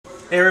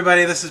Hey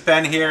everybody, this is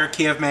Ben here,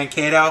 Kia of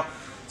Mankato.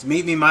 It's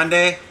Meet Me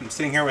Monday. I'm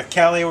sitting here with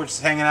Kelly. We're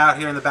just hanging out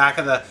here in the back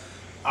of the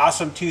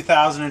awesome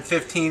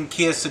 2015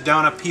 Kia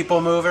Sedona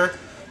People Mover.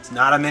 It's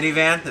not a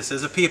minivan, this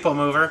is a people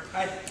mover.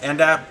 Hi. And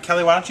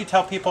Kelly, why don't you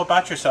tell people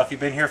about yourself? You've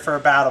been here for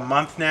about a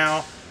month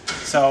now.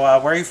 So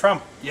where are you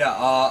from? Yeah,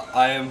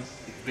 I am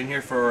been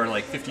here for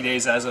like 50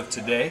 days as of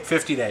today.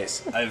 50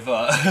 days.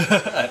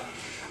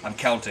 I'm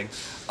counting.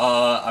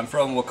 I'm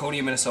from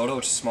Waconia, Minnesota,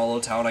 which is a small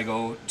little town. I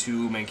go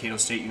to Mankato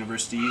State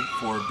University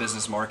for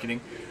business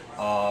marketing,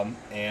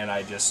 and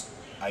I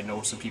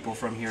know some people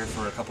from here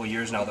for a couple of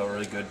years now that were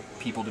really good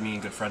people to me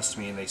and good friends to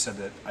me, and they said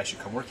that I should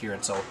come work here,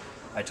 and so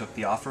I took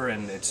the offer,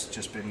 and it's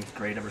just been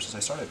great ever since I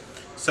started.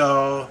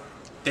 So,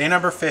 day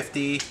number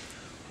 50.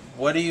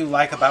 What do you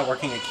like about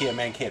working at Kia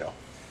Mankato?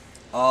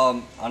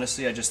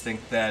 Honestly, I just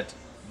think that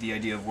the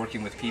idea of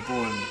working with people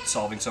and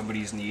solving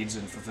somebody's needs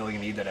and fulfilling a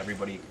need that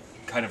everybody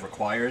kind of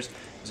requires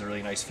is a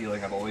really nice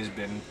feeling. I've always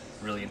been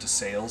really into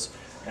sales,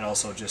 and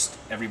also just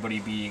everybody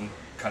being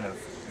kind of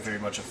very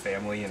much a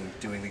family and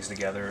doing things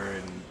together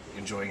and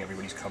enjoying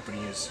everybody's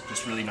company is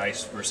just really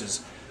nice,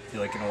 versus I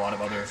feel like in a lot of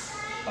other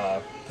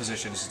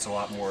positions it's a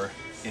lot more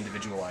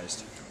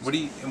individualized. What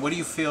do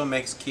you feel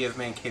makes Kia of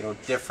Mankato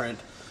different?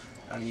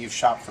 I mean, you've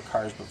shopped for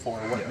cars before.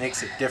 What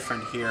makes it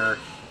different here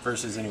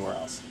versus anywhere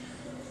else?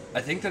 I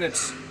think that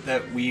it's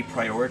that we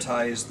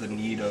prioritize the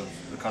need of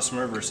the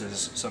customer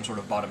versus some sort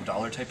of bottom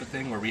dollar type of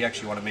thing, where we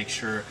actually want to make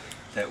sure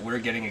that we're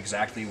getting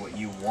exactly what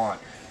you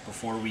want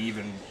before we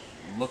even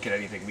look at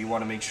anything. We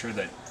want to make sure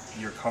that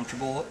you're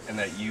comfortable and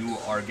that you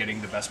are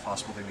getting the best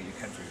possible thing that you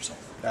can for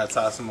yourself. That's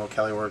awesome. Well,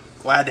 Kelly, we're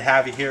glad to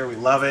have you here. We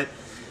love it.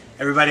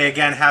 Everybody,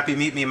 again, happy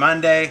Meet Me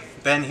Monday.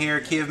 Ben here,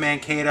 Kia of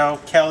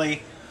Mankato.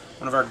 Kelly,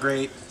 one of our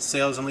great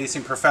sales and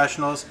leasing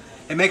professionals.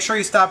 And make sure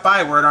you stop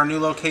by. We're at our new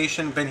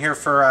location. Been here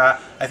for,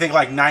 I think,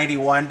 like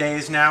 91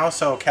 days now.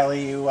 So,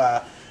 Kelly, you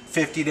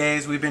 50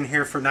 days. We've been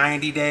here for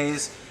 90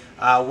 days.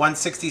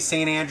 160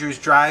 St. Andrews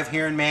Drive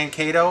here in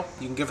Mankato.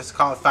 You can give us a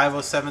call at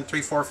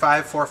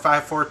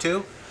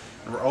 507-345-4542.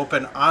 And we're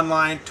open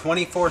online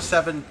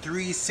 24/7,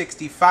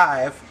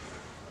 365.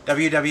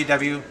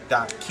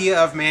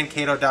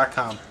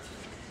 www.kiaofmankato.com.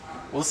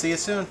 We'll see you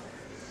soon.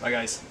 Bye,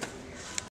 guys.